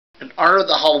Under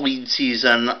the Halloween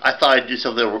season, I thought I'd do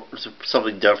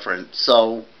something different.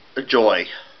 So enjoy.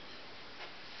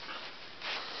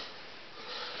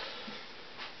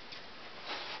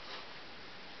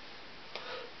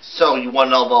 So you want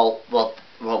to know about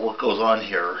what goes on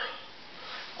here?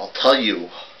 I'll tell you.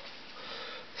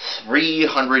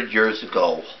 300 years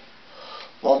ago,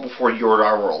 long before you and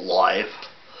I were alive,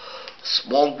 a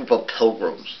small group of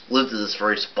pilgrims lived in this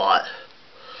very spot.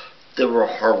 They were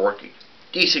a hardworking,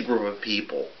 decent group of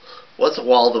people. Once in a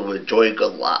while they would enjoy a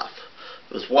good laugh.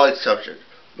 There was one exception.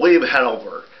 William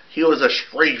Hanover. He was a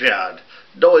strange man.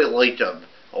 Nobody liked him.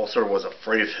 Also was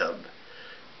afraid of him.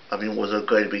 I mean, wasn't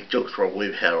going to make jokes about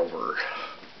William Hanover.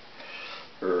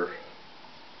 Or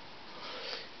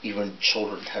even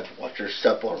children had to watch their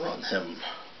step around him.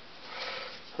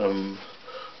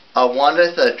 A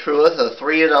oneth, a truth, a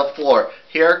three, and a four.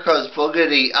 Here comes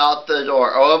Boogedy out the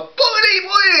door. Oh, Boogedy,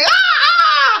 Boogedy!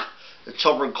 Ah! The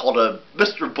children called him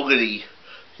Mr. Boogedy.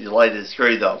 He lighted his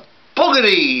scary though.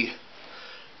 Boogedy!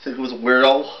 Think it was a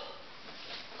weirdo?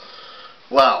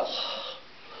 Wow.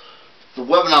 The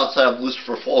women outside of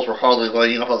Lucifer Falls were hardly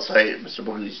lighting up outside Mr.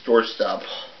 Boogedy's doorstep.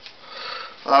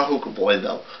 Who could blame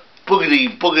them?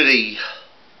 Boogedy, Boogedy.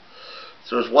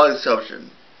 So there's one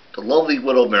exception. The lovely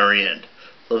widow Marianne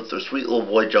lived with their sweet little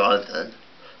boy Jonathan.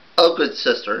 Oh, good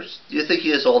sisters, do you think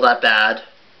he is all that bad?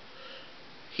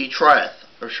 He trieth.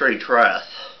 I'm sure he trieth.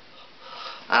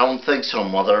 I don't think so,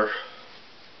 mother.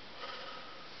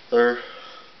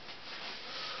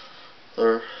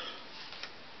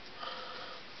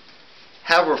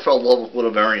 Hanover fell in love with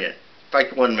widow Marianne. In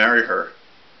fact, he wanted to marry her.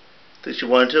 Think she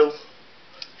wanted to?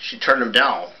 She turned him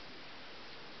down.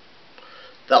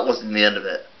 That wasn't the end of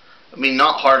it. I mean,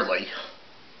 not hardly.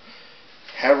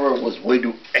 Hanover was willing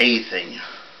to do anything.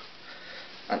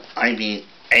 And I mean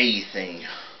anything.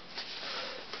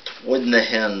 To win the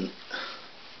hand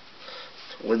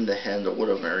of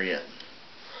widow Marianne.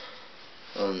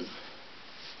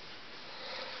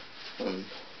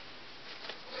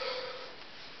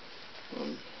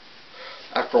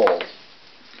 After all,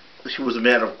 she was a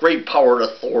man of great power and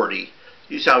authority.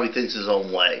 You see how he thinks his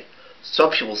own way.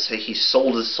 Some people say he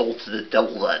sold his soul to the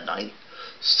devil that night.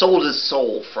 Sold his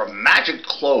soul for a magic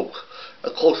cloak.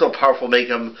 A cloak so powerful make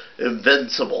him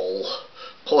invincible.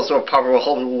 A cloak so powerful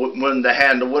help him win the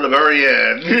hand of widow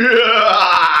Marianne.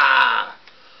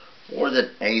 More than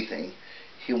anything,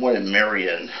 he wanted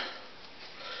Marianne.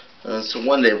 And so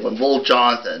one day when little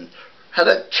Jonathan had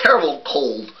a terrible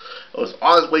cold and was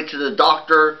on his way to the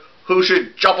doctor, who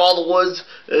should jump out of the woods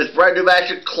in his brand new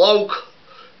magic cloak?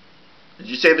 Did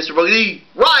you say, Mr. Boogedy?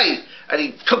 Right! And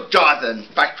he took Jonathan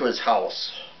back to his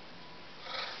house.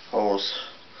 And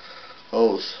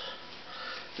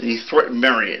he threatened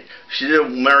Marianne. If she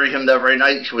didn't marry him that very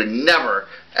night, she would never,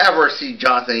 ever see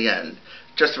Jonathan again.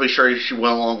 Just to make sure she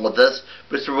went along with this,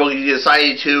 Mr. Boogedy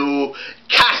decided to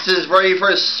cast his very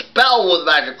first spell with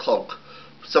the magic cloak.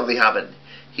 Something happened.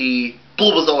 He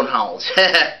blew up his own house.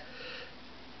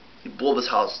 He blew up his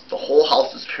house. The whole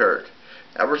house disappeared.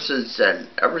 Ever since then,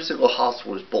 every single house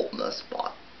was built in that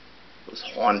spot. It was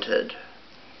haunted.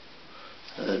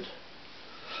 And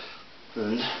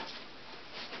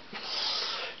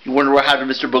you wonder what happened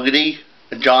to Mr. Boogedy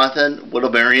and Jonathan, widow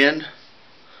Marianne?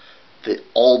 They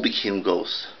all became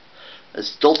ghosts. And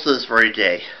still to this very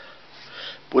day,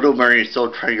 widow Marianne is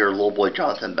still trying to get her little boy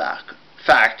Jonathan back. In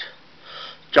fact,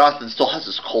 Jonathan still has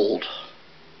his cold.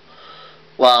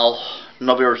 Well,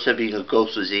 nobody ever said being a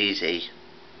ghost was easy.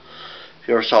 If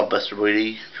you ever saw Mr.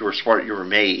 Boogedy, if you were smart, you were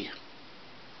me.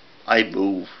 I'd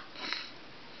move.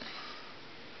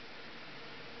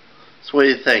 So what do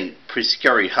you think? Pretty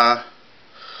scary, huh?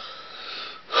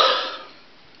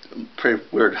 Pretty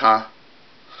weird, huh?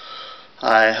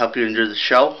 I hope you enjoyed the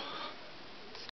show.